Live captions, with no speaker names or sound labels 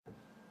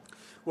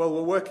Well,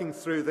 we're working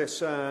through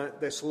this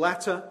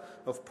letter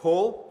of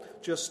Paul.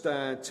 Just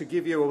to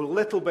give you a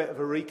little bit of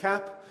a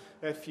recap,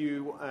 if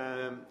you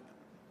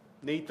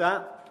need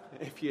that,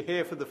 if you're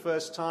here for the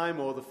first time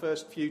or the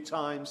first few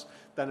times,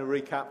 then a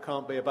recap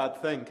can't be a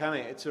bad thing, can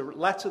it? It's a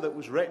letter that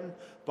was written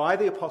by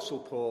the Apostle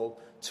Paul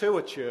to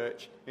a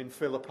church in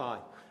Philippi,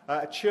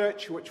 a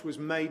church which was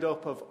made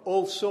up of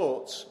all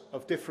sorts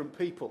of different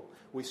people.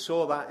 We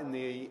saw that in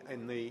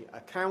the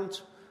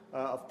account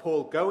of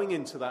Paul going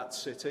into that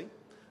city,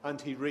 and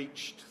he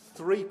reached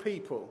 3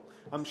 people.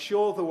 I'm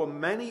sure there were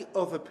many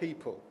other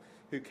people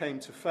who came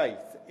to faith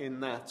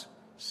in that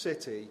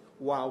city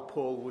while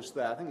Paul was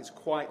there. I think it's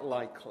quite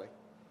likely.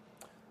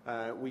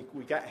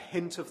 We get a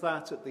hint of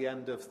that at the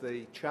end of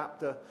the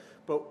chapter,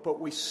 but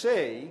we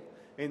see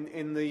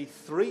in the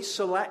 3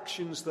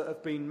 selections that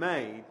have been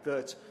made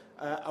that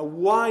a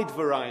wide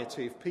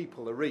variety of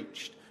people are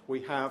reached.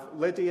 We have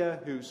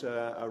Lydia, who's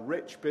a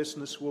rich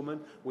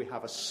businesswoman. We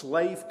have a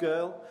slave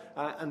girl,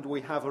 and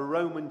we have a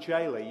Roman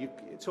jailer.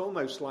 It's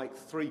almost like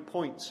 3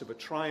 points of a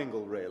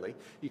triangle, really.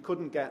 You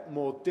couldn't get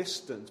more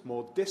distant,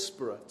 more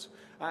disparate.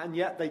 And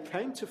yet they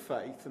came to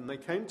faith, and they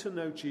came to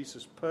know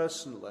Jesus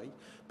personally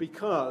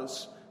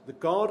because the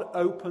God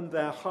opened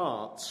their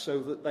hearts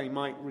so that they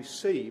might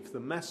receive the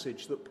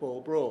message that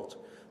Paul brought.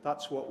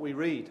 That's what we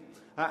read.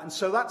 And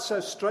so that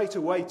says straight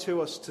away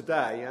to us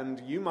today,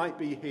 and you might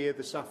be here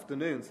this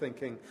afternoon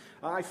thinking,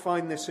 I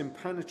find this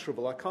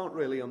impenetrable, I can't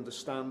really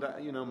understand it,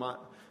 am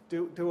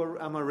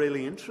I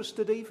really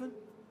interested even?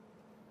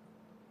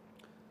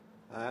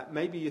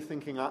 Maybe you're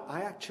thinking,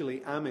 I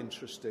actually am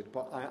interested,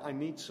 but I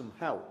need some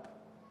help.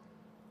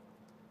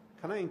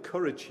 Can I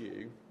encourage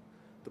you,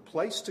 the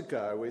place to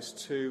go is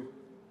to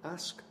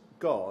ask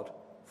God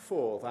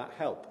for that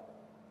help.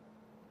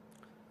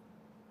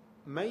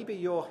 Maybe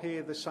you're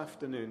here this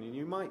afternoon and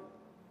you might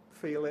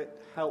feel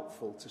it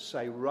helpful to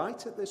say,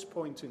 right at this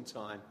point in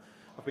time,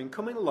 I've been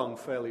coming along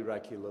fairly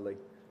regularly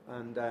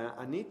and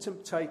I need to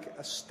take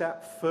a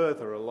step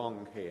further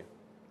along here.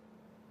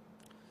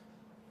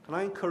 Can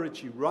I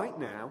encourage you right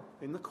now,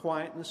 in the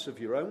quietness of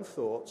your own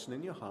thoughts and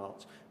in your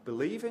heart,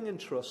 believing and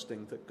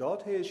trusting that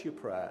God hears your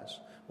prayers,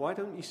 why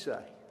don't you say,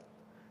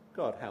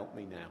 God, help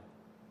me now.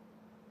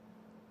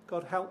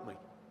 God, help me.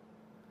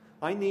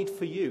 I need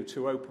for you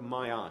to open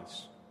my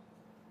eyes.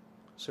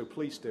 So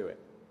please do it.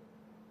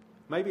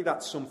 Maybe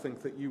that's something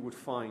that you would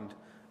find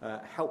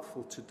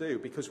helpful to do,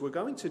 because we're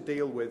going to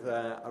deal with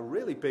a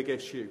really big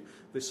issue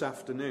this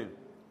afternoon.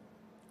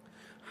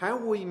 How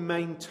we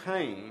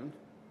maintain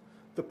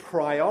the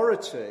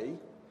priority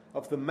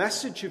of the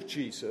message of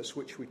Jesus,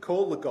 which we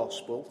call the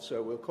gospel,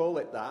 so we'll call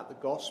it that, the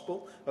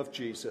gospel of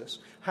Jesus,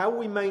 how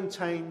we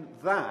maintain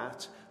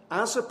that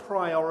as a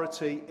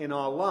priority in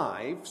our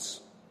lives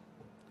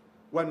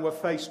when we're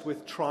faced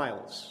with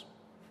trials.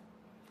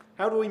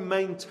 How do we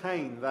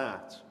maintain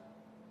that?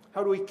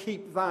 How do we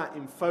keep that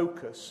in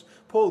focus?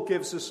 Paul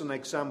gives us an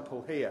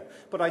example here.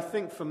 But I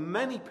think for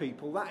many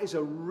people, that is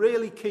a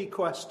really key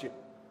question.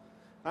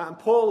 And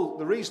Paul,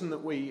 the reason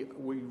that we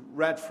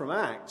read from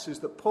Acts is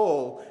that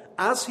Paul,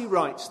 as he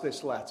writes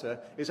this letter,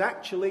 is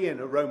actually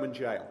in a Roman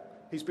jail.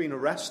 He's been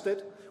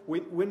arrested.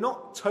 We're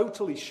not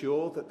totally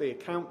sure that the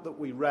account that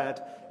we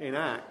read in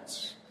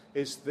Acts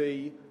is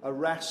the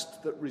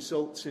arrest that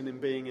results in him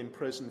being in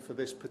prison for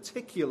this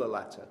particular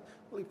letter.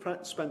 Well,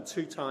 he spent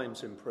 2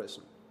 times in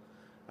prison.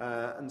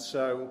 And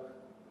so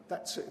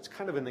it's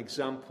kind of an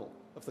example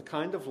of the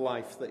kind of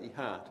life that he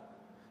had.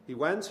 He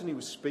went and he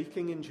was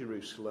speaking in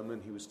Jerusalem,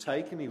 and he was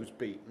taken, he was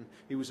beaten,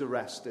 he was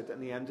arrested,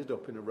 and he ended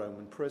up in a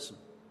Roman prison.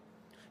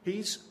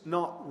 He's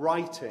not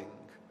writing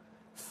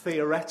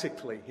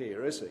theoretically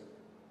here, is he?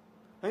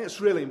 I think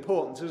it's really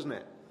important, isn't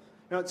it?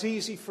 It's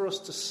easy for us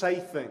to say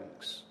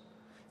things.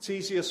 It's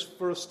easier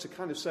for us to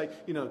kind of say,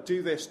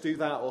 do this, do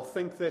that, or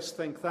think this,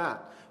 think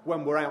that,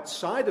 when we're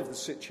outside of the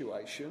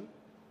situation.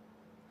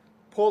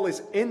 Paul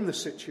is in the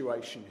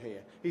situation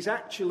here. He's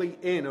actually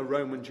in a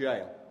Roman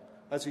jail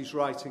as he's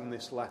writing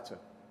this letter.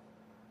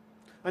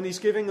 And he's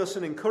giving us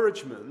an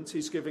encouragement,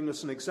 he's giving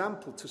us an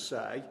example to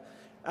say,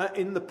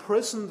 in the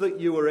prison that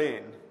you are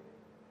in,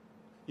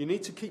 you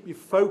need to keep your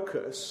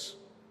focus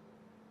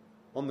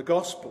on the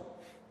gospel.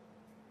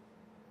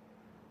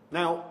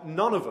 Now,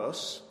 none of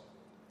us,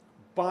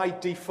 by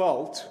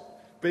default,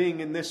 being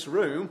in this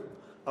room,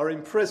 are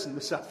in prison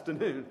this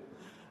afternoon.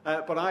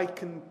 But I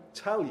can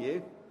tell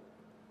you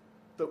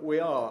that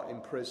we are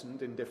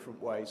imprisoned in different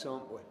ways,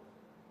 aren't we?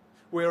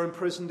 We are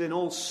imprisoned in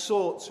all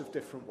sorts of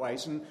different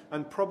ways,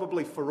 and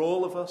probably for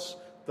all of us,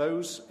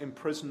 those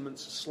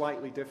imprisonments are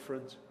slightly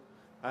different.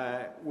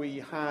 We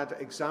had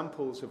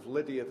examples of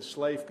Lydia, the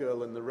slave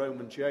girl, and the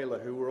Roman jailer,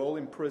 who were all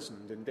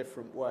imprisoned in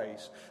different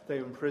ways. They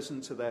were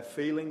imprisoned to their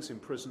feelings,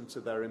 imprisoned to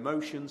their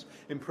emotions,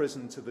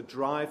 imprisoned to the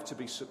drive to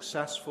be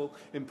successful,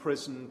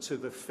 imprisoned to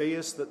the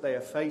fears that they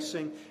are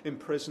facing,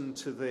 imprisoned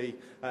to the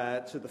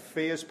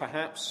fears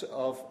perhaps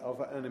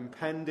of an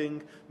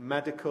impending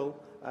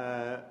medical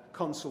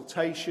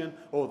consultation,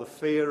 or the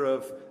fear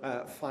of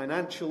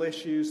financial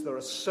issues. There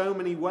are so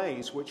many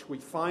ways which we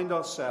find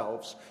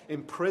ourselves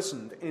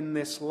imprisoned in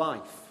this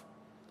life.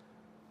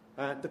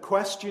 The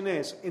question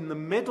is, in the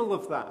middle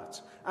of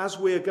that, as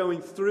we're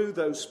going through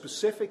those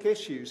specific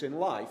issues in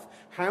life,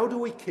 how do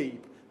we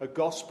keep a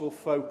gospel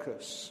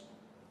focus?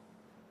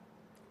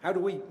 How do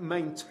we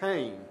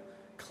maintain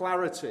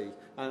clarity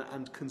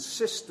and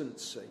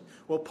consistency?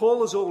 Well,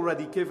 Paul has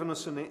already given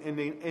us an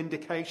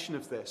indication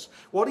of this.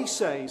 What he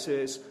says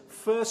is,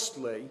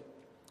 firstly,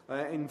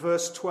 in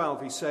verse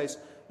 12, he says,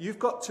 you've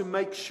got to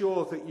make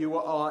sure that you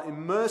are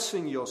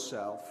immersing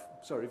yourself.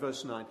 Sorry,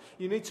 verse 9.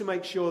 You need to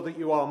make sure that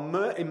you are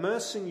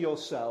immersing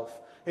yourself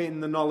in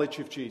the knowledge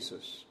of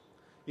Jesus.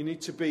 You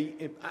need to be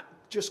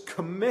just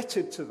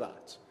committed to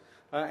that.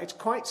 It's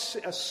quite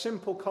a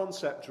simple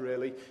concept,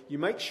 really. You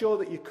make sure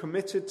that you're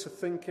committed to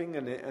thinking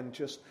and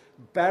just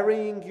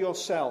burying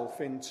yourself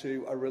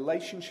into a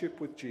relationship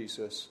with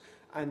Jesus,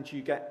 and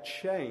you get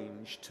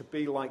changed to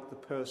be like the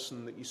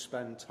person that you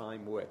spend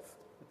time with.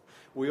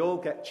 We all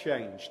get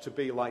changed to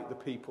be like the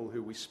people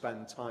who we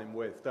spend time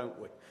with, don't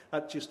we?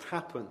 That just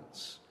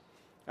happens.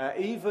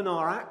 Even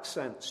our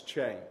accents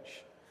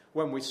change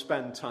when we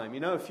spend time.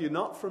 You know, if you're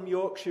not from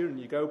Yorkshire and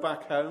you go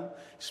back home,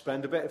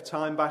 spend a bit of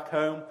time back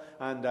home,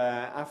 and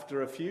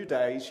after a few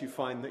days you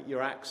find that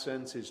your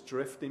accent is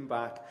drifting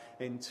back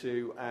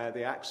into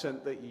the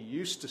accent that you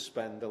used to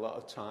spend a lot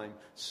of time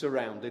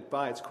surrounded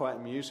by. It's quite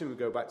amusing. We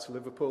go back to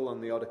Liverpool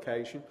on the odd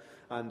occasion,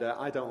 and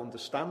I don't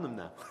understand them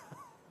now.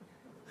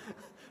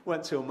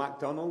 Went to a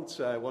McDonald's,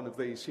 one of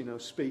these,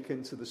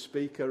 speaking to the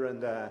speaker,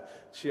 and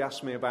she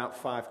asked me about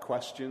 5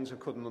 questions. I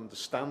couldn't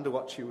understand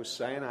what she was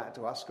saying. I had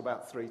to ask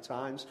about 3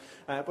 times.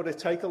 But it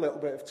takes a little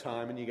bit of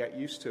time, and you get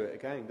used to it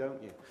again,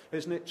 don't you?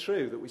 Isn't it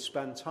true that we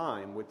spend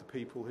time with the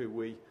people who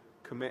we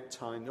commit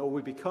time, or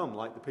we become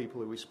like the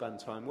people who we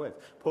spend time with?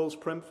 Paul's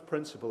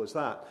principle is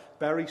that.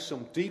 Bury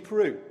some deep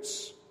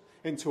roots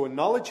into a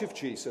knowledge of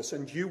Jesus,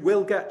 and you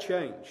will get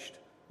changed.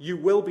 You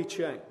will be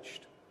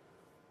changed.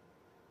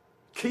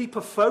 Keep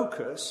a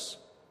focus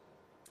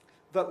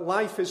that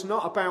life is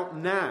not about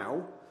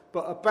now,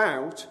 but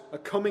about a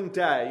coming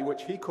day,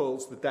 which he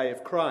calls the day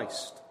of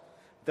Christ.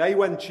 Day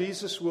when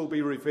Jesus will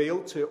be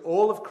revealed to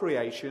all of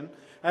creation.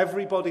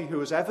 Everybody who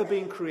has ever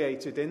been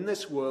created in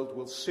this world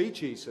will see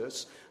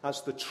Jesus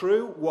as the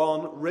true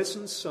one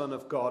risen Son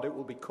of God. It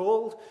will be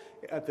called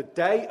the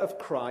day of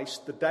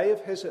Christ, the day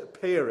of his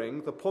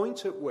appearing, the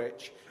point at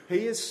which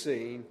he is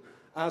seen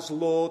as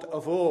Lord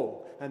of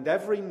all, and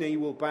every knee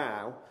will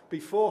bow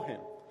before him.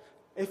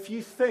 If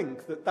you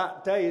think that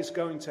that day is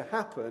going to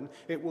happen,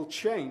 it will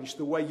change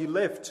the way you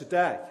live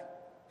today.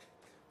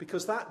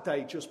 Because that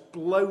day just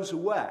blows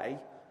away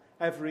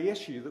every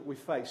issue that we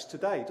face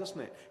today, doesn't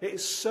it? It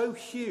is so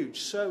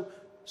huge,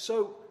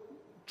 so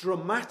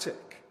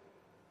dramatic,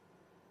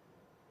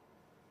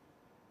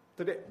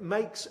 that it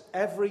makes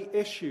every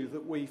issue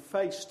that we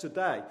face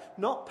today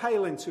not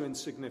pale into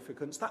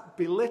insignificance. That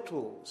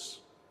belittles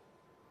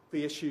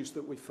the issues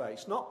that we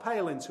face, not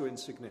pale into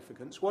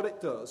insignificance. What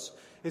it does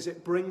is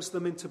it brings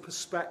them into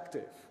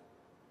perspective.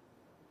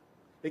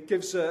 It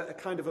gives a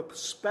kind of a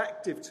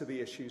perspective to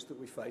the issues that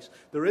we face.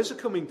 There is a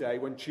coming day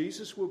when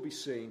Jesus will be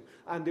seen,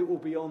 and it will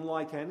be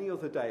unlike any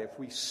other day. If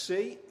we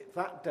see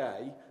that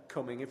day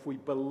coming, if we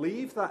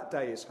believe that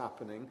day is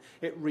happening,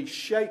 it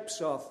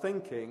reshapes our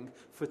thinking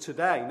for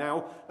today.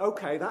 Now,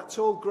 okay, that's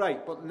all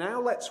great, but now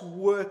let's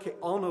work it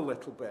on a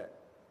little bit.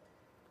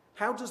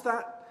 How does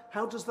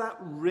that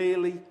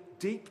really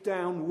deep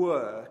down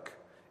work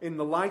in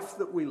the life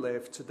that we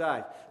live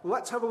today? Well,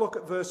 let's have a look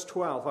at verse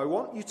 12. I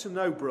want you to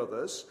know,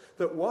 brothers,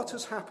 that what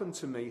has happened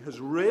to me has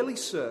really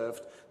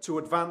served to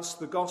advance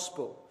the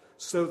gospel,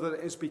 so that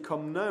it has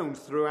become known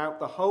throughout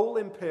the whole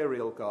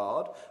imperial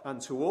guard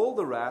and to all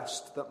the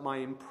rest that my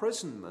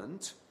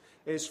imprisonment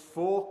is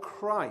for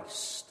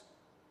Christ.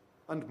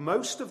 And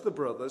most of the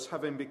brothers,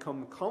 having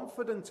become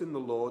confident in the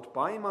Lord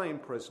by my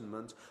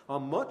imprisonment, are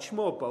much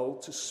more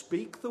bold to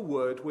speak the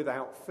word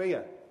without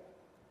fear.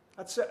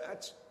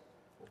 That's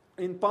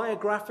in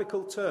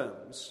biographical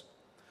terms,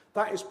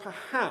 that is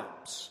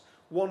perhaps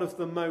one of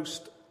the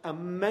most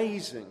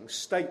amazing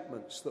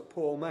statements that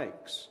Paul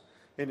makes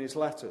in his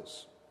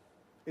letters.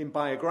 In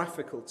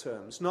biographical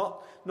terms,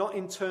 not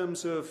in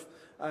terms of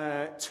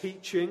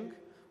teaching,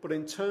 but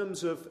in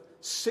terms of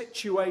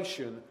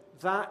situation.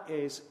 That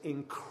is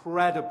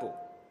incredible.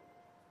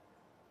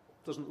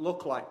 Doesn't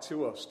look like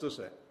to us, does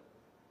it?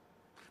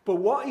 But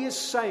what he is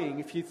saying,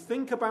 if you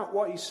think about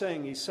what he's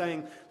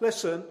saying,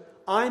 listen,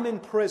 I'm in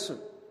prison.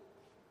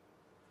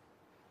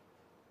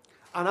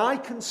 And I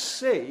can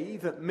see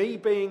that me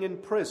being in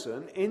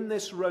prison, in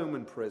this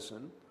Roman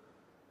prison,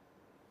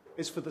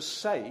 is for the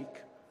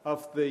sake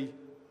of the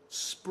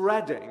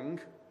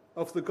spreading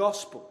of the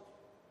gospel.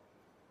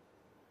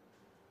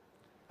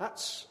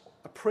 That's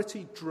a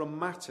pretty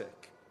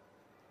dramatic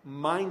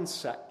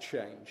mindset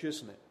change,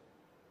 isn't it?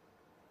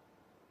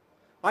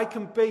 I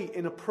can be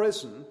in a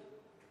prison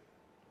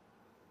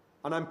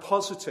and I'm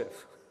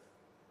positive.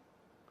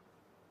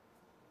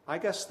 I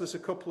guess there's a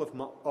couple of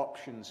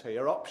options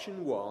here.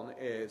 Option 1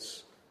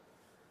 is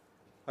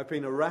I've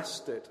been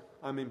arrested,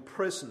 I'm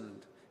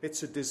imprisoned,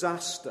 it's a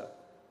disaster.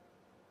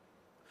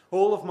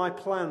 All of my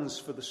plans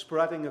for the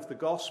spreading of the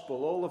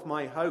gospel, all of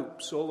my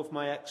hopes, all of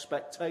my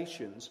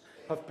expectations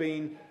have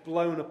been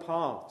blown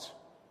apart.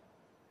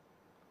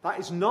 That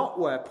is not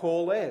where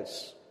Paul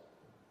is.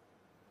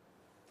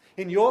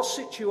 In your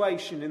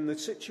situation, in the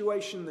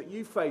situation that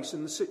you face,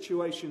 in the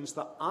situations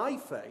that I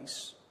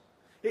face,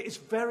 it is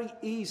very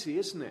easy,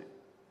 isn't it,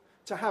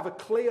 to have a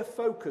clear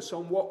focus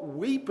on what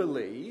we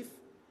believe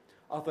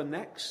are the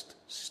next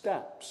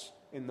steps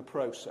in the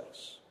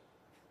process.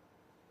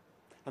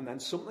 And then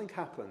something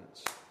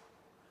happens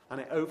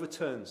and it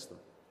overturns them.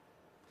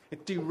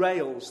 It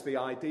derails the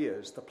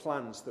ideas, the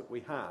plans that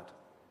we had.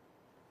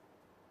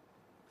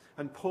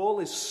 And Paul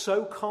is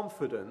so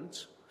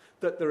confident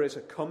that there is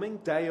a coming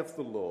day of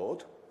the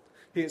Lord.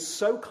 He is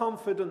so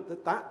confident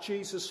that that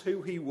Jesus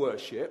who he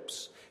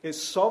worships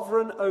is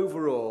sovereign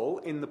over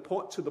all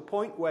to the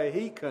point where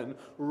he can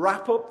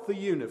wrap up the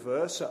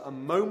universe at a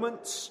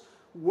moment's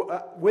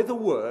with a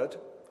word.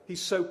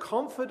 He's so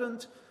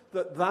confident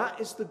that that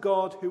is the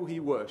God who he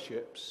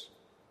worships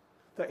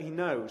that he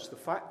knows the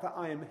fact that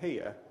I am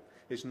here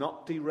is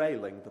not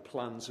derailing the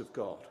plans of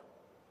God.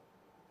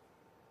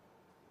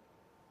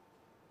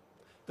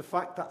 The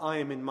fact that I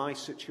am in my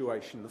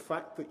situation, the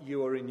fact that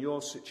you are in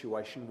your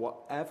situation,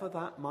 whatever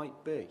that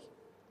might be,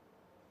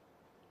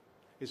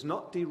 is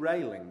not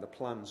derailing the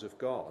plans of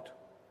God,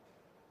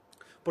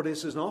 but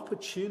is an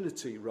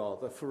opportunity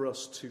rather for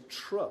us to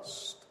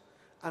trust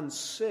and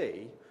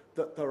see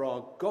that there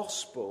are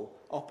gospel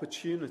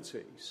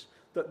opportunities,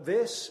 that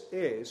this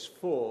is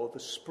for the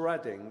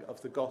spreading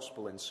of the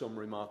gospel in some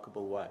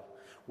remarkable way.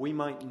 We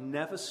might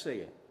never see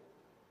it,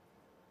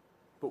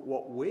 but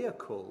what we are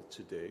called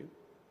to do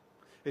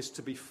is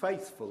to be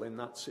faithful in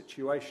that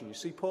situation. You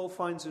see, Paul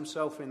finds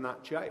himself in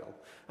that jail,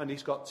 and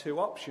he's got two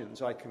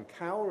options. I can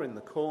cower in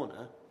the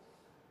corner,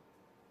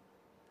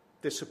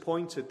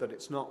 disappointed that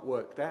it's not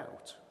worked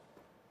out,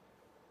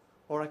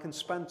 or I can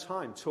spend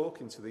time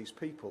talking to these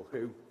people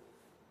who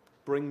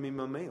bring me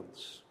my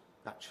meals.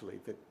 Actually,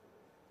 the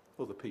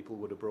other people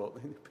would have brought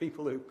me,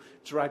 people who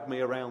drag me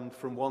around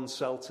from one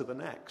cell to the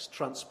next,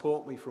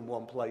 transport me from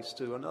one place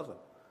to another.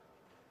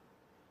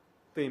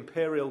 The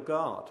Imperial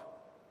Guard.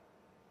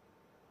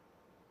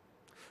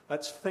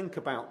 Let's think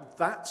about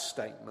that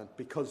statement,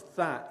 because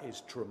that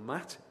is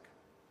dramatic.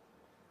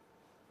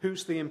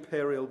 Who's the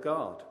Imperial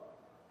Guard?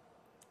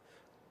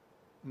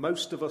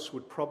 Most of us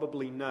would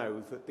probably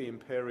know that the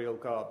Imperial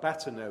Guard,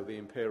 better know the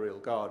Imperial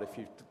Guard if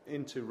you're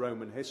into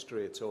Roman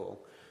history at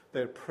all.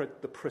 They're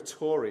the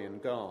Praetorian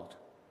Guard.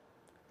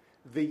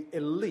 The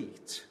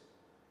elite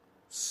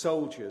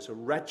soldiers, a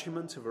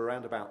regiment of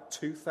around about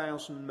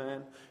 2,000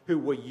 men who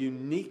were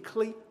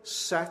uniquely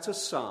set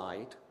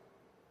aside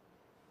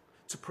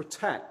to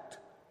protect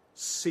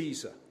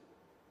Caesar.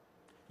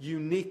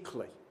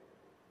 Uniquely.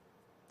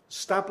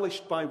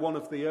 Established by one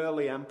of the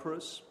early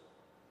emperors.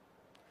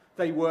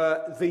 They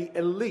were the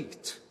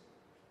elite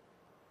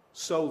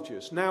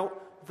soldiers. Now,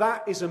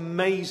 that is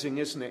amazing,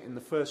 isn't it, in the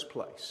first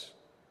place?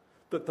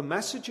 That the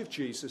message of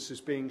Jesus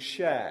is being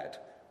shared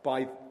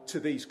to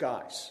these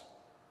guys.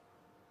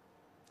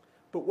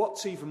 But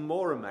what's even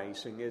more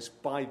amazing is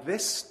by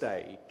this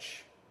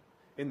stage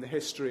in the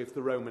history of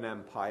the Roman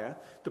Empire,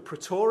 the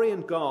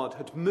Praetorian Guard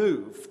had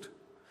moved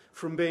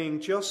from being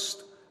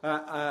just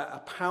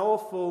a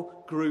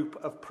powerful group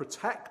of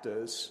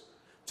protectors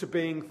to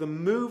being the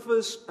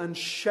movers and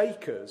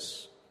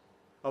shakers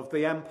of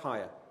the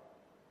empire.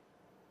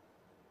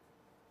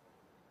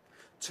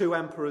 2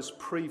 emperors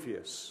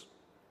previous,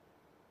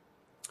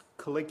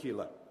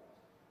 Caligula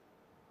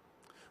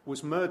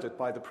was murdered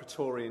by the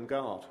Praetorian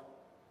Guard.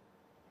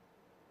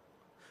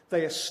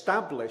 They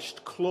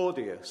established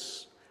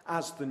Claudius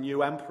as the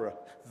new emperor.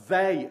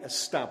 They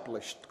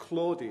established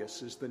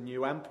Claudius as the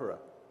new emperor.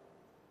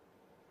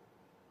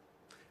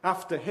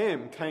 After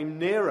him came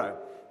Nero,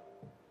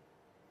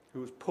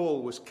 who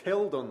Paul was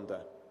killed under.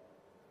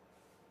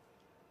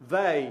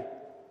 They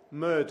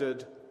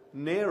murdered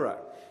Nero.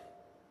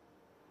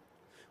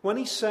 When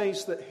he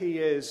says that he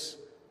is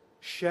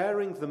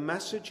sharing the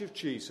message of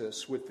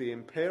Jesus with the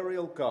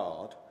Imperial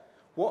Guard,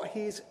 what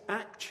he is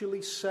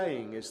actually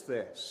saying is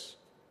this.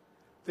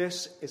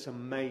 This is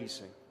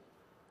amazing.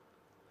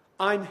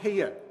 I'm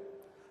here,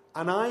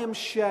 and I am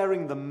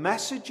sharing the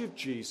message of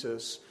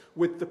Jesus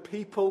with the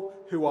people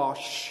who are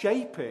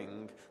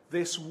shaping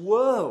this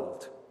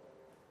world.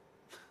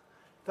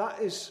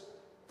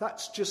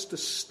 That's just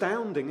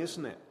astounding,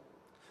 isn't it?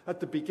 At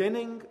the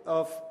beginning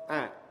of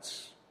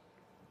Acts,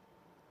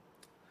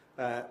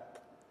 the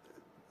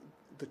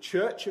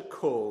church are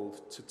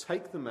called to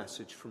take the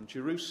message from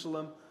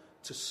Jerusalem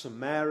to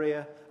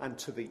Samaria and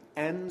to the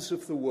ends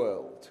of the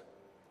world.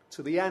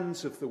 To the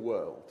ends of the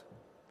world.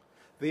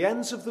 The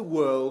ends of the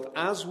world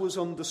as was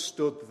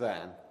understood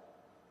then.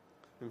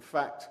 In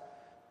fact,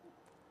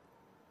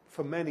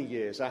 for many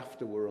years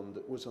after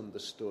was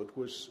understood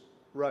was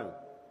Rome.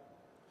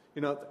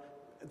 You know,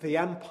 the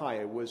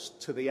empire was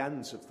to the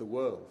ends of the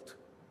world.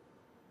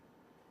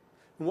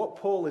 And what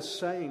Paul is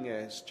saying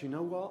is, do you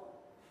know what?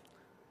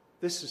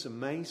 This is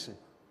amazing.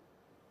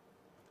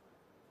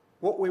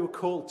 What we were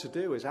called to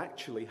do is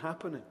actually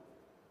happening.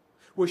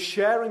 We're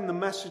sharing the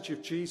message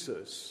of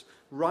Jesus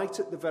right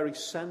at the very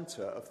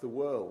center of the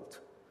world.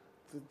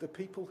 The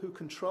people who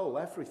control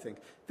everything.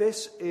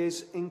 This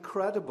is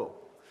incredible.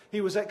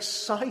 He was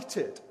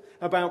excited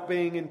about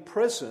being in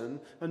prison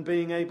and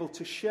being able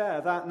to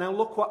share that. Now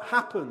look what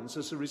happens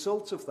as a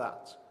result of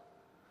that.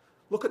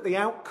 Look at the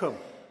outcome.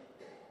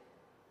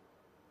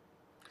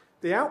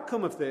 The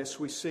outcome of this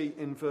we see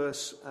in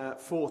verse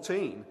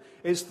 14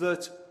 is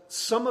that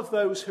some of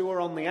those who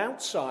are on the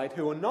outside,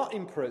 who are not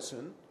in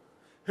prison,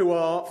 who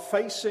are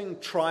facing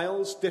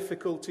trials,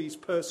 difficulties,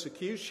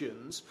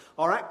 persecutions,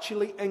 are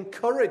actually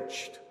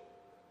encouraged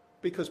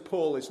because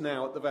Paul is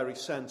now at the very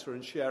center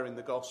and sharing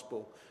the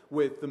gospel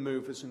with the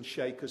movers and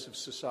shakers of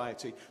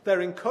society.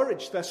 They're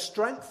encouraged, they're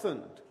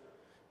strengthened.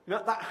 You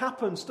know, that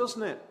happens,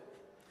 doesn't it?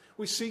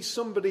 We see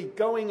somebody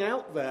going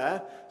out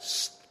there,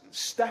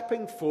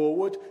 stepping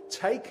forward,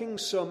 taking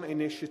some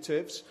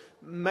initiatives,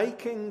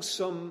 making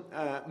some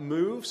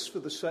moves for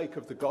the sake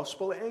of the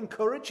gospel. It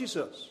encourages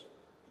us.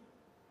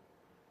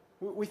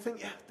 We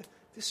think, yeah,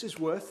 this is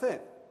worth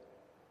it.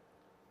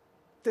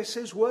 This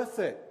is worth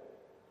it.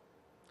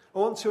 I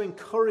want to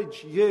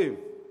encourage you.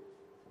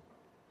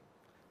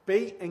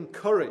 Be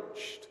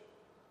encouraged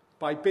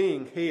by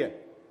being here.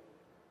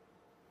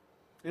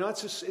 You know,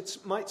 it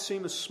might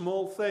seem a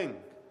small thing.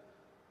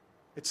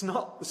 It's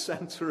not the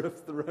center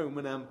of the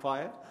Roman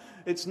Empire.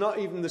 It's not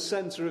even the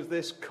center of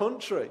this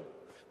country.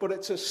 But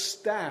it's a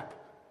step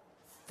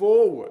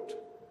forward.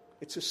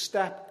 It's a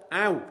step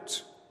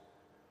out.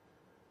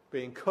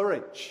 Be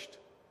encouraged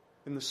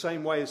in the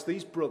same way as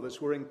these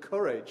brothers were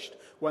encouraged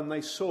when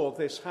they saw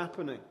this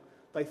happening.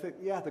 They think,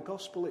 yeah, the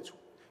gospel,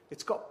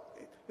 it's got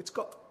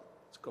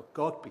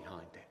God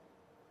behind it.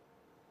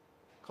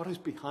 God is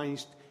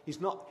behind.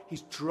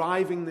 He's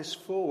driving this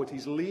forward.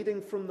 He's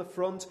leading from the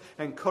front,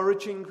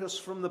 encouraging us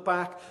from the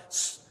back,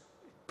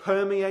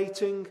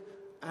 permeating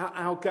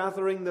our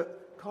gathering,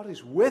 that God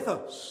is with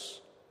us.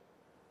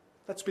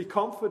 Let's be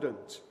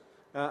confident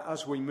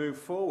as we move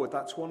forward.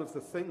 That's one of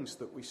the things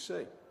that we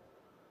see.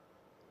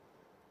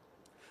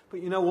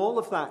 But you know, all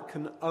of that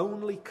can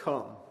only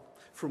come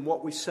from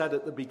what we said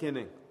at the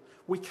beginning.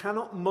 We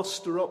cannot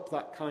muster up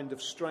that kind of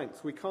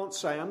strength. We can't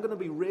say, I'm going to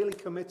be really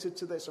committed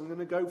to this, I'm going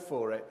to go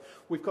for it.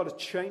 We've got to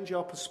change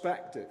our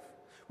perspective.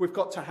 We've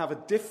got to have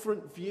a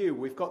different view.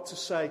 We've got to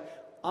say,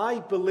 I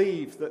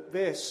believe that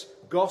this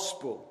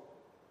gospel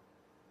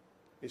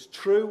is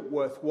true,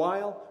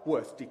 worthwhile,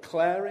 worth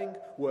declaring,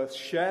 worth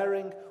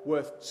sharing,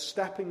 worth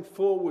stepping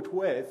forward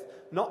with,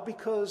 not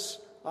because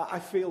I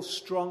feel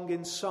strong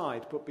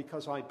inside, but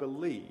because I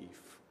believe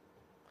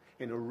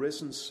in a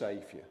risen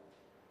Saviour.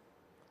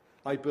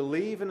 I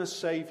believe in a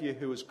Saviour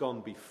who has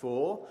gone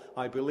before.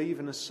 I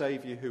believe in a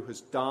Saviour who has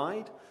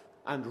died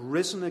and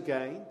risen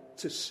again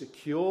to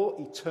secure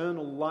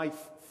eternal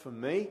life for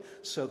me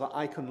so that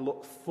I can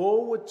look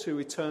forward to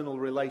eternal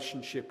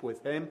relationship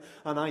with him.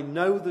 And I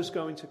know there's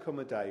going to come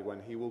a day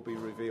when he will be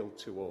revealed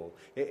to all.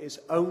 It is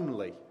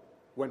only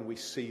when we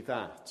see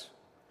that,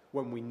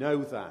 when we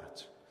know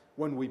that,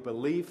 when we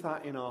believe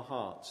that in our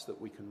hearts, that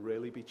we can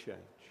really be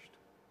changed.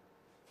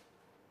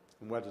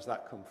 And where does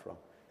that come from?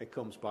 It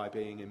comes by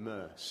being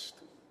immersed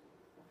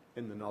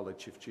in the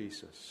knowledge of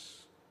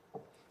Jesus.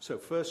 So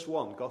first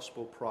one,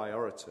 gospel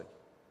priority.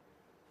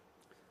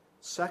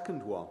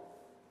 Second one,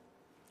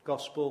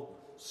 gospel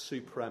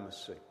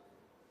supremacy.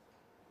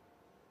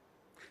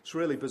 It's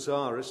really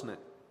bizarre, isn't it?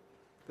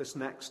 This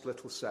next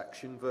little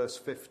section, verse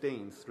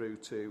 15 through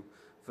to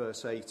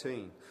verse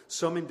 18.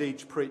 Some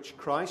indeed preach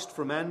Christ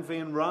from envy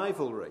and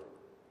rivalry,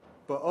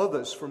 but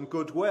others from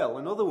goodwill.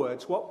 In other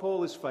words, what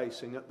Paul is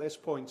facing at this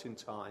point in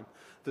time,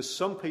 there's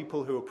some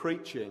people who are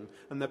preaching,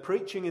 and they're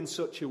preaching in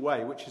such a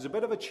way which is a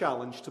bit of a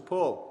challenge to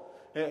Paul.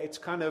 It's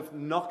kind of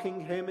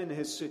knocking him in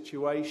his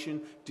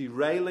situation,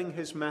 derailing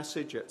his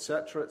message,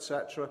 etc.,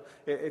 etc.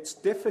 It's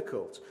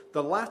difficult.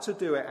 The latter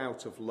do it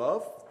out of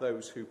love,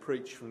 those who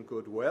preach from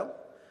goodwill,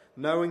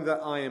 knowing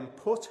that I am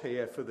put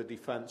here for the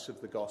defense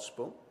of the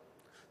gospel.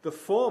 The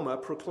former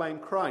proclaim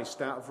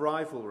Christ out of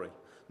rivalry,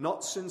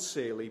 not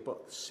sincerely,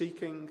 but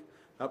thinking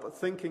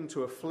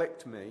to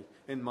afflict me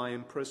in my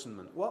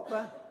imprisonment. What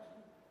then?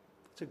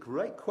 It's a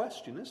great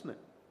question, isn't it?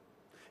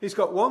 He's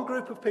got one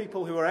group of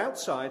people who are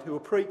outside who are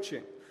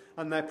preaching,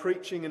 and they're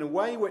preaching in a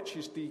way which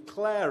is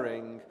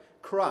declaring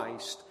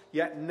Christ,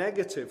 yet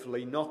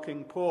negatively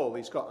knocking Paul.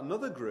 He's got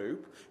another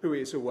group who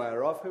he is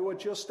aware of who are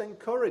just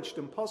encouraged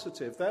and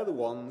positive. They're the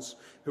ones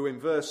who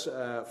in verse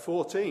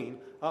 14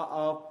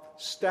 are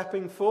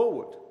stepping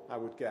forward, I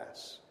would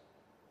guess.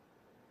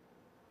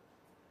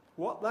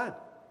 What then?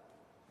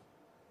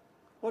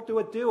 What do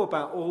I do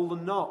about all the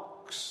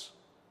knocks?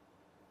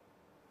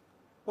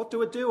 What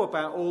do I do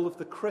about all of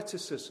the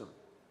criticism?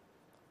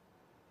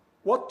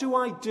 What do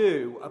I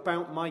do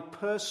about my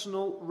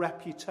personal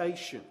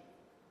reputation?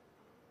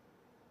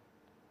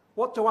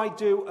 What do I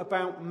do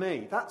about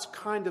me? That's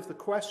kind of the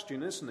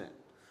question, isn't it?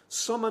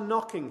 Some are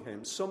knocking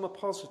him, some are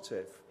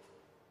positive.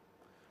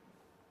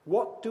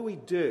 What do we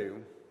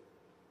do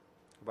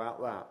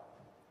about that?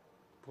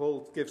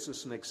 Paul gives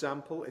us an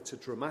example. It's a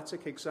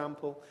dramatic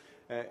example.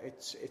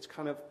 It's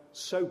kind of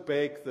so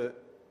big that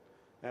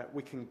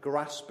we can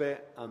grasp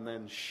it and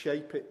then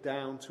shape it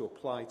down to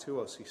apply to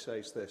us. He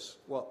says this,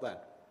 what then?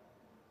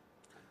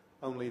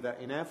 Only that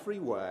in every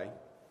way,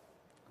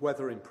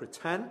 whether in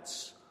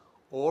pretense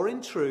or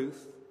in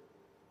truth,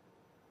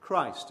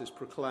 Christ is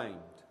proclaimed.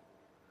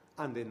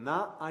 And in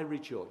that I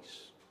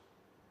rejoice.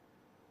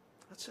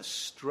 That's a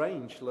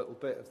strange little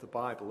bit of the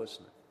Bible,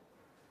 isn't it?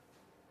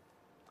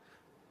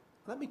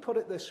 Let me put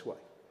it this way.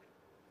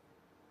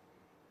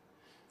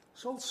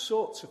 There's all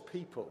sorts of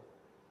people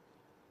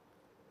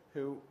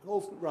there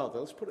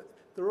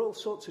are all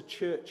sorts of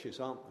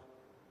churches, aren't there?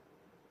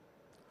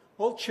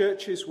 All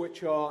churches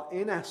which are,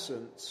 in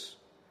essence,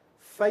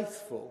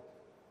 faithful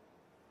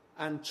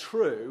and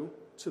true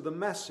to the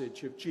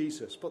message of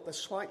Jesus, but they're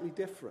slightly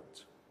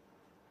different.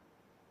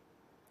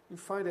 You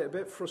find it a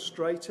bit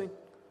frustrating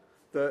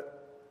that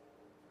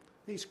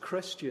these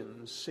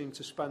Christians seem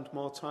to spend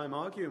more time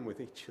arguing with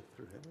each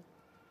other. Really.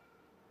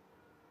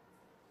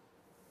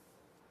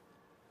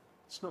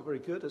 It's not very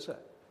good, is it?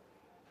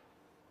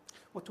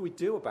 What do we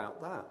do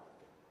about that?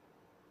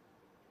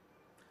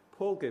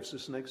 Paul gives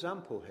us an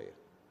example here.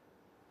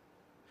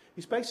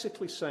 He's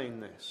basically saying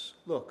this.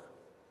 Look,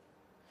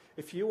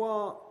 if you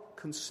are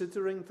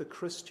considering the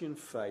Christian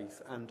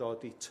faith and are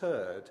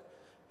deterred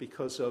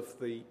because of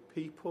the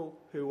people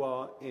who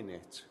are in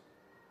it,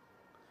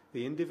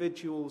 the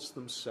individuals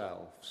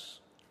themselves,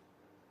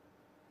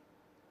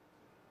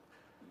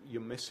 you're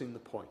missing the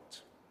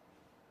point.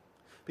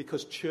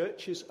 Because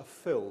churches are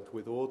filled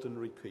with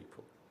ordinary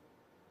people.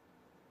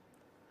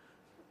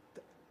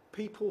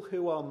 People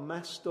who are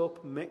messed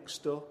up,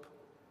 mixed up.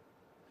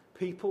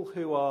 People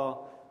who are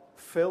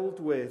filled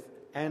with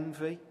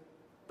envy.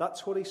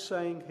 That's what he's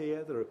saying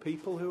here. There are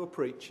people who are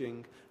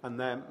preaching and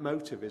their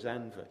motive is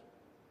envy.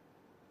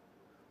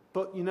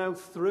 But,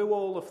 through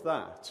all of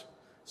that,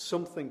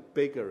 something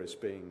bigger is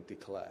being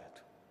declared.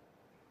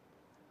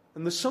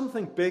 And the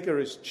something bigger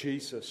is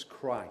Jesus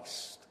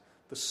Christ,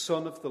 the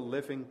Son of the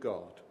living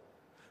God.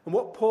 And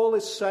what Paul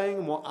is saying,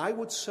 and what I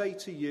would say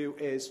to you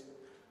is,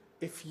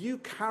 if you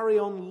carry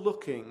on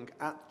looking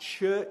at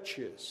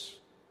churches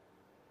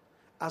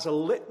as a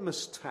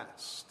litmus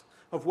test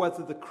of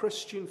whether the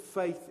Christian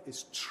faith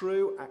is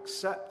true,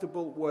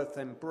 acceptable, worth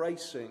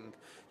embracing,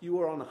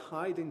 you are on a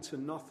hide into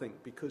nothing,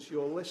 because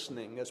you're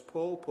listening, as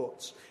Paul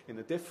puts in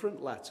a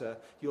different letter,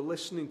 you're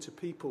listening to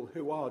people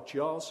who are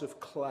jars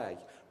of clay,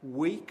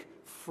 weak,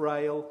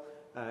 frail,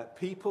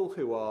 people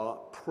who are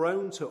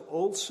prone to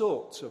all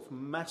sorts of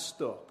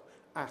messed up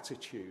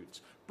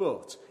attitudes.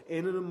 But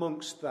in and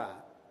amongst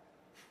that,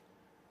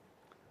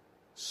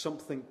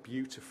 something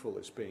beautiful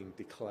is being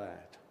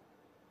declared.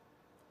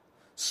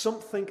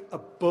 Something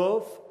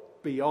above,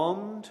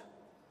 beyond,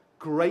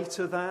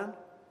 greater than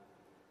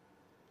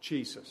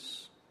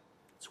Jesus.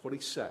 That's what he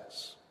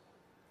says.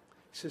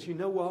 He says, you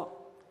know what?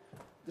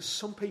 There's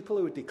some people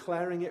who are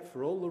declaring it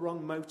for all the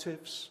wrong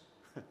motives,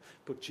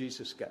 but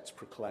Jesus gets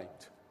proclaimed.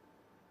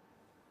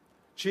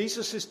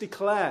 Jesus is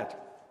declared.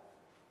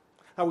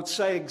 I would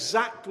say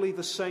exactly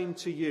the same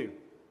to you.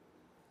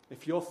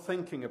 If you're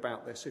thinking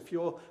about this, if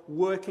you're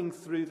working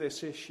through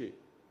this issue,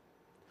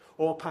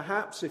 or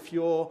perhaps if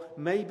you're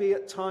maybe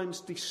at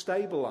times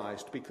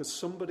destabilized because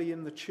somebody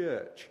in the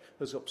church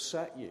has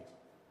upset you,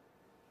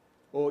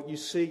 or you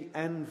see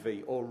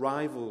envy or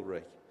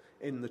rivalry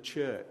in the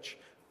church,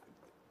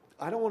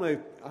 I don't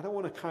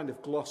want to kind of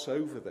gloss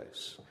over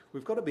this.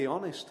 We've got to be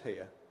honest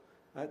here.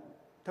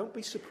 Don't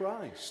be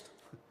surprised.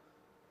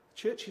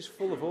 Church is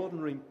full of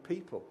ordinary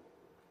people.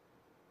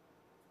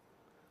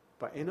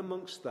 But in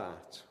amongst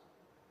that,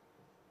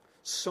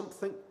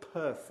 something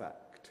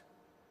perfect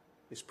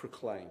is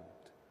proclaimed.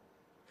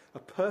 A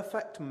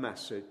perfect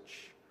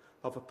message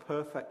of a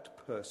perfect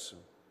person.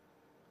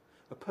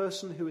 A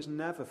person who is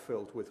never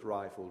filled with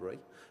rivalry.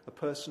 A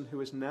person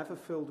who is never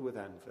filled with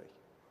envy.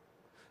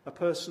 A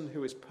person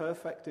who is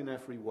perfect in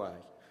every way.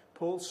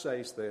 Paul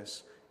says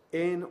this,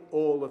 in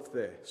all of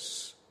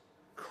this,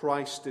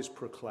 Christ is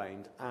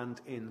proclaimed, and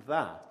in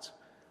that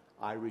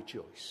I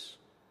rejoice.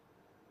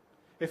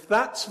 If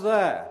that's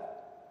there,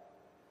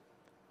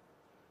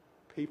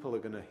 people are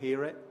going to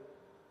hear it,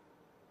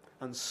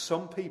 and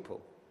some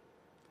people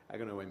are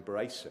going to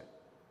embrace it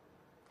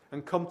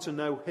and come to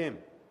know him,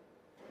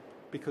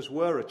 because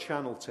we're a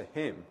channel to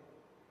him.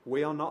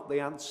 We are not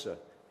the answer.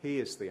 He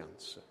is the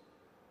answer.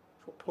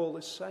 That's what Paul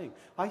is saying.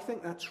 I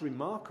think that's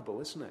remarkable,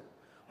 isn't it?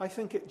 I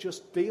think it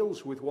just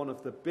deals with one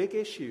of the big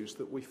issues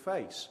that we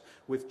face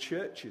with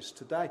churches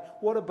today.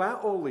 What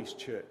about all these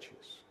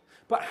churches?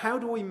 But how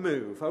do we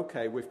move?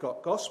 Okay, we've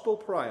got gospel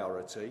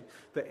priority,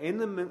 that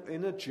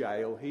in a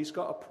jail, he's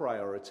got a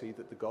priority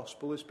that the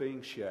gospel is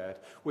being shared.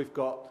 We've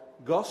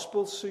got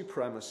gospel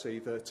supremacy,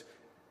 that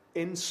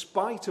in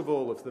spite of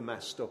all of the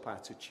messed up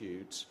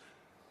attitudes,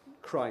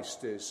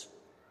 Christ is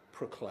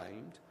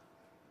proclaimed.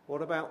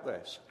 What about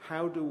this?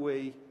 How do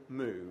we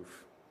move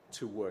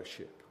to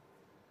worship?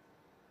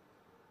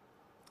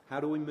 How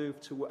do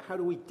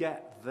we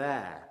get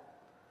there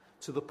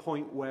to the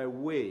point where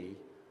we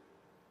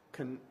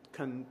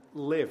can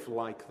live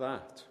like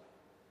that.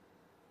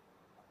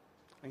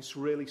 It's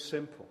really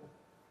simple,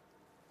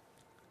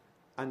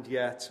 and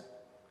yet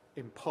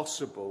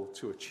impossible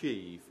to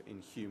achieve in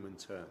human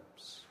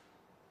terms.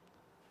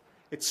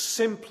 It's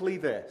simply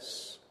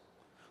this.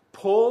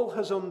 Paul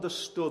has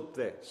understood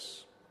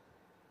this.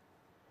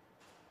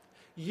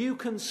 You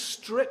can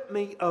strip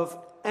me of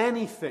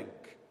anything.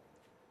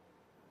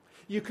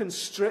 You can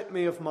strip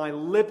me of my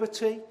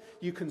liberty.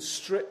 You can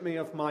strip me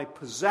of my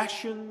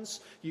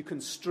possessions. You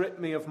can strip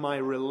me of my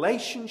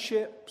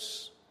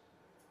relationships.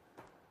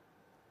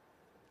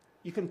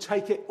 You can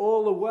take it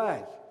all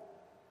away.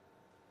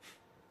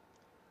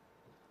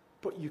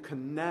 But you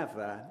can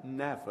never,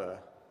 never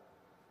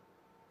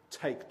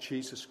take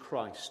Jesus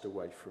Christ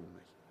away from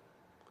me.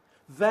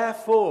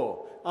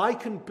 Therefore, I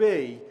can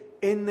be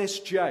in this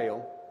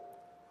jail,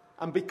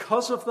 and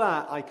because of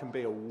that, I can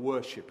be a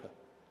worshipper.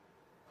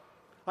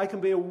 I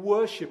can be a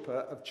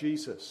worshipper of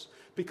Jesus,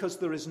 because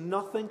there is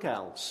nothing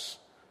else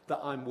that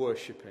I'm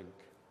worshipping.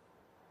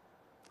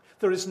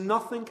 There is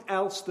nothing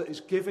else that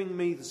is giving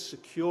me the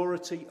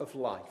security of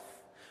life.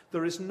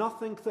 There is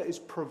nothing that is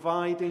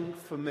providing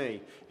for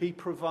me. He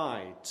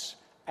provides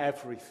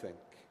everything.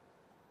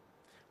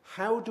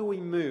 How do we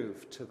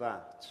move to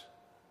that?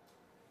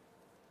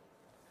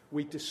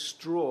 We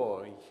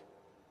destroy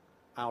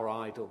our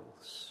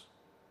idols.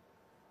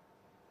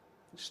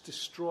 Let's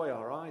destroy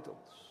our idols.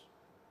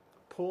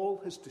 Paul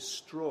has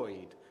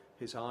destroyed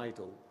his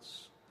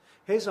idols.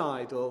 His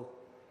idol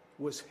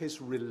was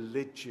his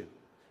religion,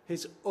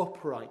 his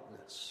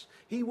uprightness.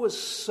 He was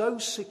so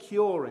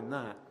secure in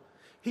that.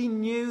 He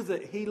knew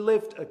that he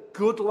lived a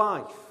good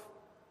life.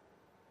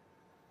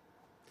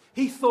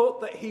 He thought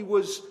that he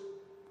was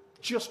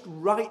just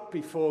right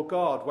before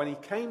God. When he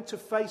came to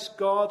face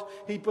God,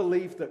 he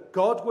believed that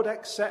God would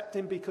accept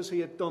him because he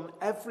had done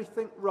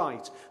everything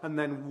right. And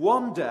then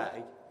one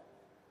day,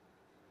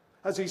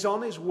 as he's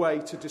on his way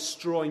to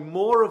destroy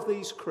more of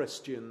these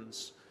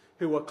Christians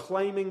who are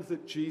claiming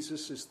that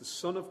Jesus is the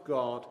Son of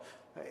God,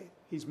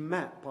 he's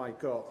met by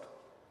God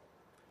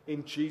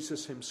in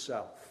Jesus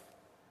himself.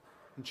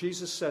 And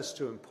Jesus says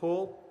to him,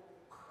 Paul,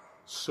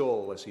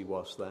 Saul as he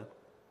was then,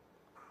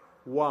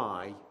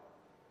 why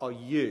are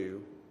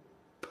you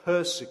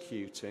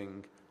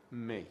persecuting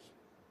me?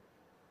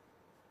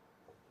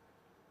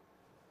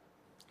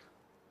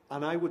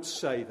 And I would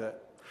say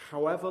that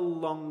however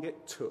long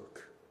it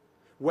took,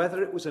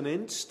 whether it was an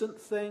instant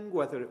thing,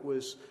 whether it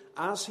was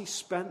as he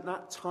spent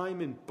that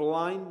time in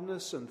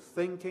blindness and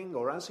thinking,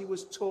 or as he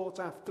was taught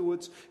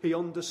afterwards, he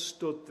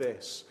understood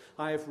this.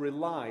 I have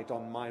relied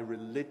on my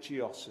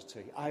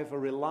religiosity. I have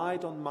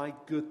relied on my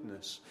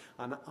goodness.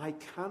 And I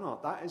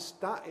cannot.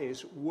 That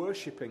is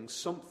worshipping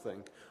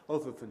something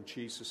other than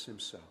Jesus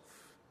himself.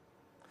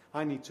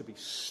 I need to be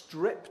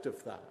stripped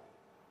of that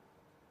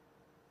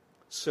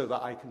so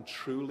that I can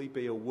truly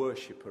be a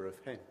worshipper of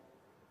him.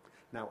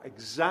 Now,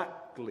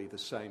 exactly the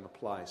same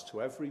applies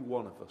to every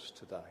one of us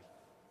today.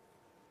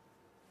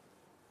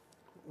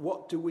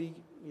 What do we,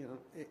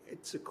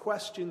 it's a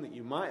question that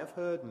you might have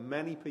heard.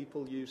 Many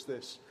people use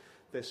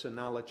this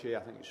analogy. I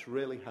think it's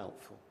really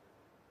helpful.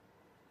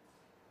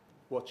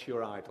 What's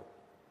your idol?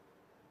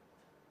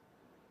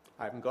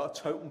 I haven't got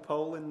a totem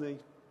pole in the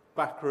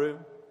back room.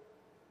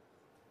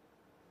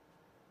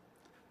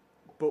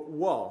 But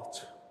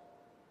what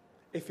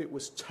if it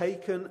was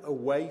taken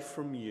away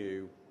from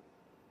you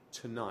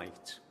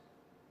tonight?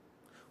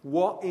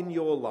 What in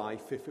your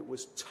life if it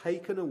was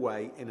taken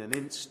away in an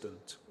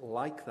instant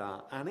like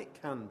that? And it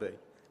can be.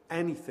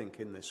 Anything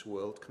in this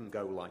world can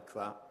go like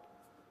that.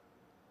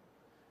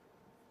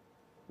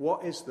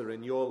 What is there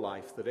in your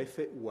life that if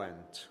it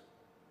went,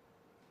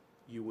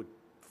 you would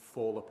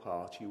fall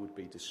apart, you would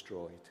be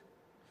destroyed,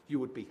 you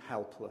would be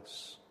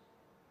helpless?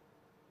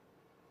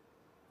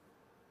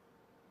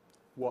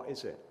 What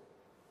is it?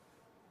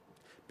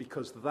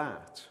 Because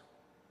that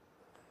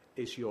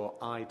is your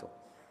idol.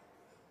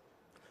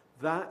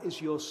 That is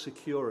your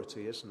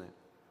security, isn't it?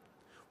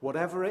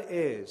 Whatever it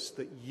is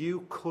that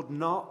you could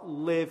not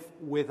live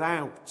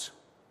without.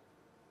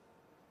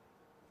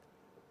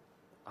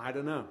 I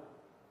don't know.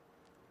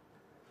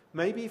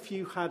 Maybe if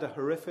you had a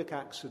horrific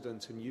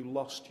accident and you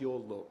lost your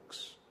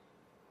looks,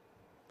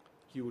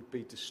 you would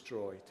be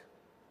destroyed.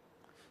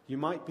 You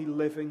might be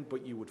living,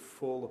 but you would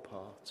fall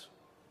apart.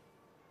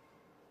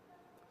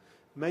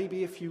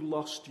 Maybe if you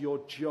lost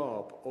your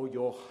job or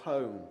your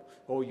home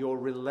or your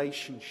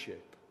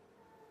relationship,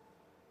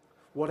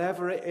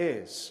 whatever it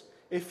is,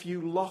 if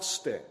you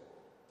lost it,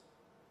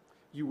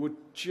 you would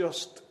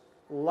just,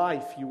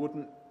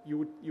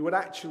 you would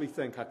actually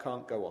think, I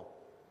can't go on.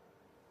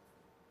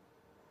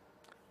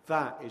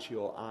 That is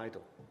your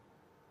idol.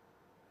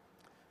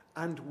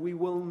 And we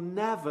will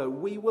never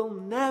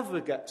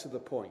get to the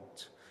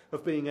point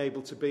of being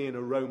able to be in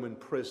a Roman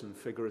prison,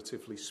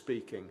 figuratively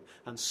speaking,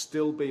 and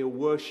still be a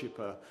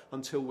worshipper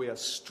until we are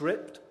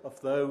stripped of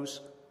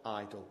those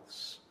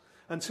idols.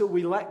 Until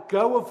we let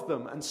go of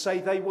them and say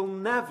they will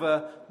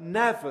never,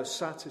 never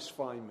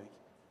satisfy me.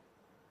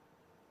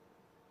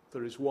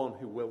 There is one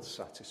who will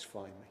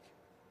satisfy me.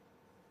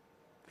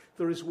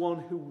 There is one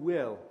who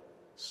will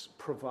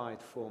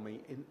provide for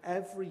me in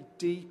every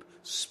deep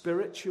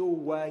spiritual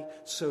way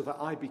so that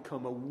I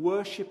become a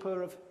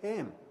worshipper of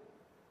him.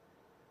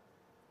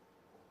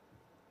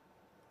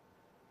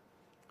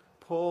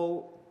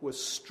 Paul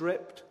was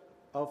stripped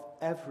of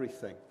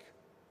everything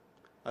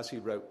as he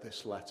wrote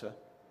this letter,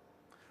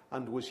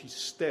 and was he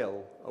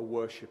still a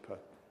worshipper?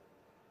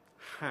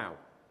 How?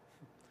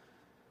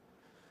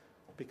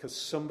 Because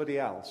somebody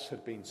else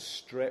had been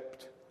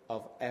stripped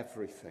of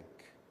everything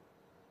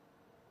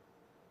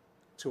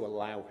to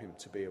allow him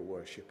to be a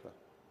worshipper.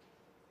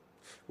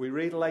 We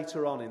read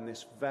later on in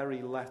this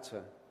very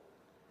letter,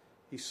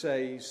 he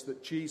says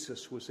that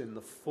Jesus was in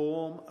the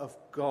form of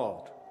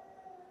God.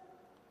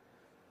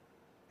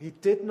 He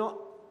did not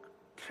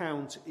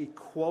count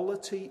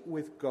equality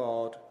with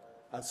God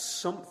as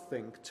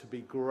something to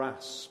be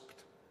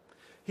grasped.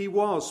 He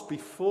was,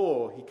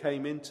 before he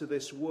came into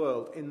this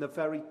world, in the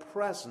very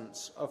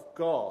presence of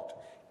God,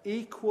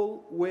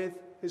 equal with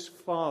his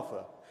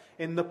Father,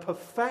 in the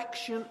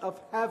perfection of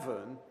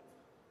heaven,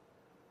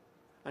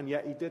 and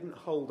yet he didn't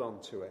hold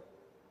on to it.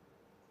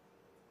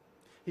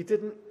 He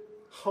didn't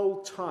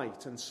hold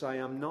tight and say,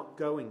 I'm not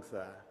going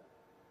there.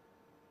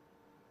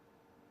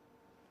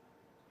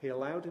 He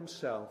allowed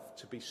himself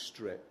to be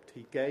stripped.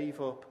 He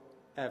gave up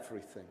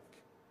everything.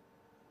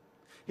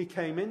 He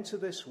came into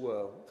this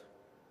world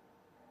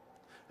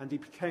and he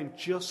became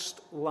just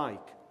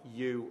like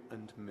you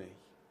and me.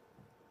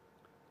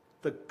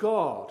 The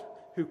God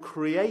who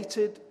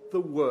created the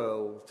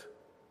world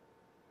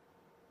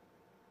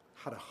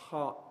had a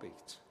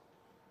heartbeat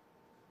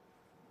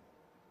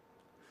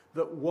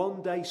that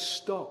one day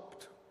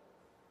stopped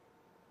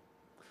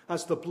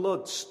as the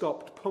blood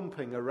stopped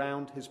pumping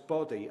around his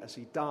body as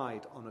he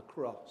died on a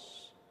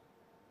cross.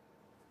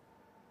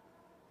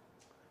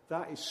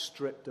 That is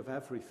stripped of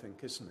everything,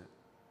 isn't it?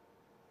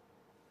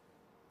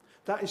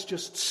 That is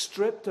just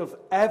stripped of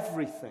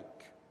everything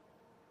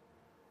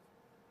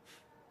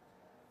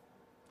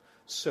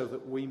so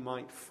that we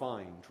might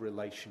find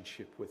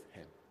relationship with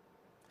him.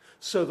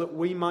 So that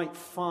we might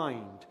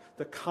find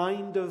the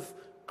kind of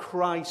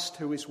Christ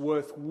who is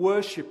worth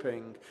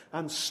worshipping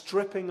and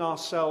stripping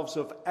ourselves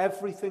of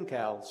everything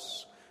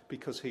else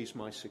because he's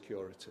my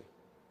security.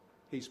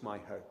 He's my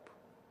hope.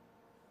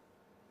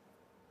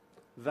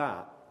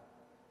 That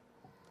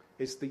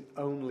is the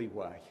only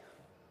way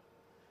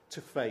to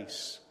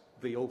face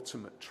the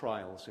ultimate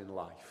trials in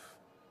life.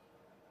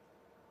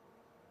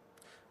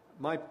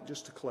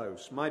 Just to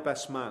close, my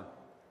best man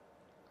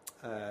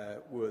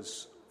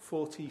was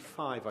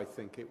 45, I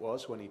think it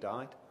was, when he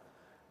died.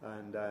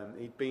 And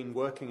he'd been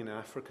working in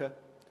Africa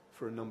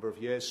for a number of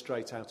years,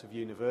 straight out of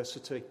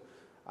university.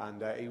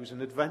 And he was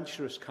an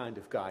adventurous kind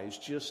of guy.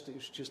 He was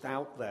just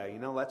out there,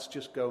 let's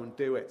just go and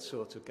do it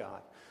sort of guy.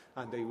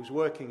 And he was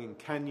working in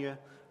Kenya,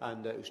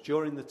 and it was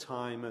during the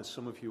time, as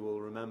some of you will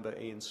remember,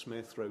 Ian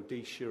Smith,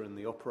 Rhodesia, and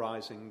the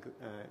uprising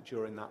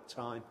during that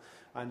time.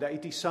 And he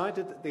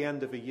decided at the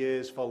end of a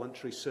year's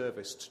voluntary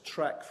service to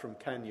trek from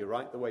Kenya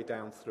right the way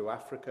down through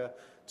Africa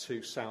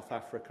to South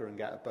Africa and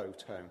get a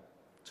boat home.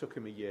 Took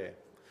him a year.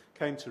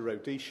 Came to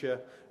Rhodesia,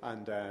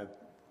 and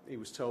he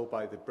was told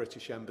by the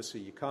British Embassy,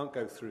 you can't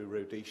go through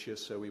Rhodesia,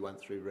 so he went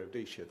through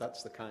Rhodesia.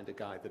 That's the kind of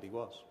guy that he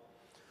was.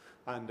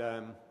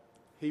 And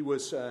he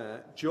was,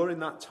 during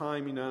that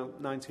time,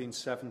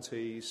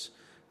 1970s,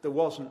 there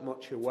wasn't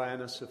much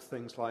awareness of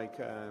things like,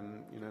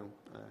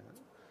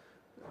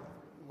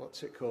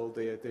 what's it called,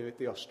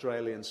 the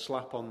Australian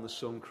slap on the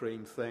sun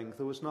cream thing.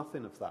 There was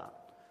nothing of that.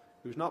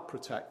 He was not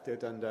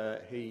protected, and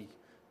he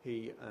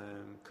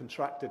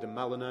contracted a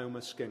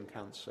melanoma skin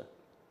cancer.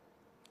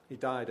 He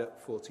died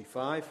at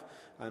 45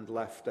 and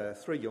left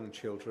 3 young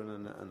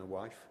children and a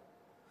wife.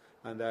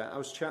 And I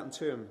was chatting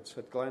to him and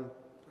said, Glenn,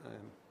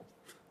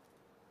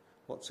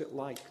 what's it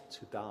like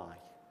to die?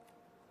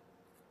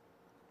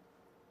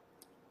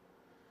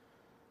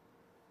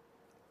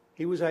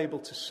 He was able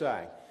to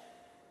say,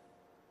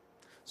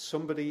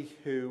 somebody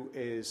who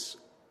is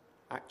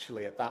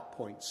actually at that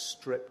point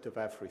stripped of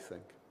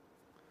everything,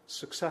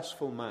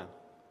 successful man,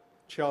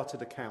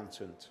 chartered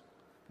accountant,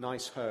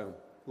 nice home,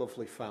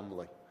 lovely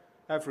family,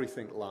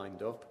 everything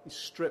lined up. He's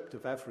stripped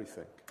of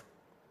everything.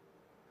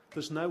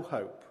 There's no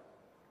hope.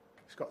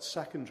 He's got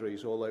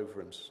secondaries all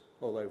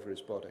over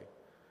his body.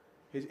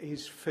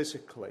 He's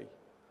physically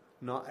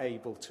not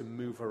able to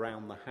move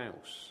around the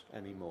house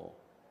anymore.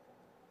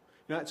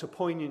 It's a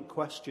poignant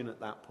question at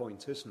that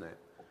point, isn't it?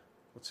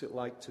 What's it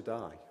like to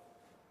die?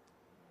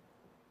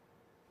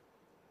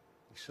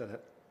 He said,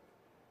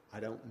 I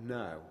don't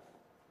know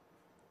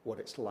what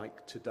it's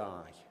like to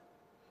die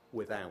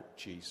without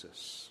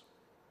Jesus.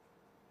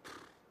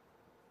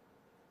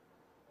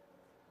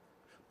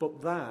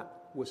 But that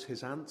was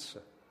his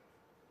answer,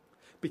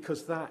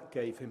 because that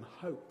gave him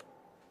hope.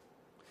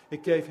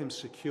 It gave him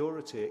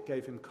security. It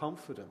gave him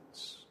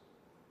confidence.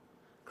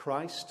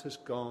 Christ has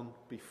gone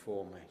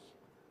before me.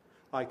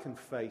 I can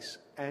face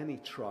any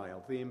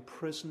trial, the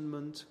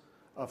imprisonment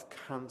of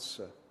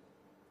cancer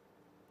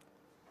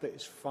that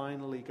is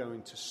finally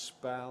going to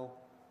spell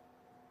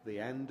the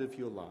end of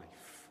your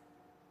life.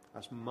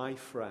 as my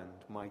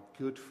friend, my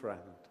good friend,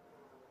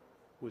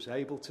 was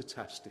able to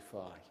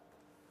testify,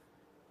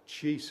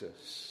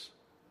 Jesus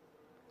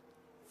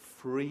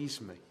frees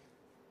me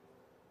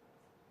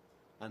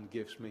and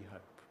gives me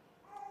hope.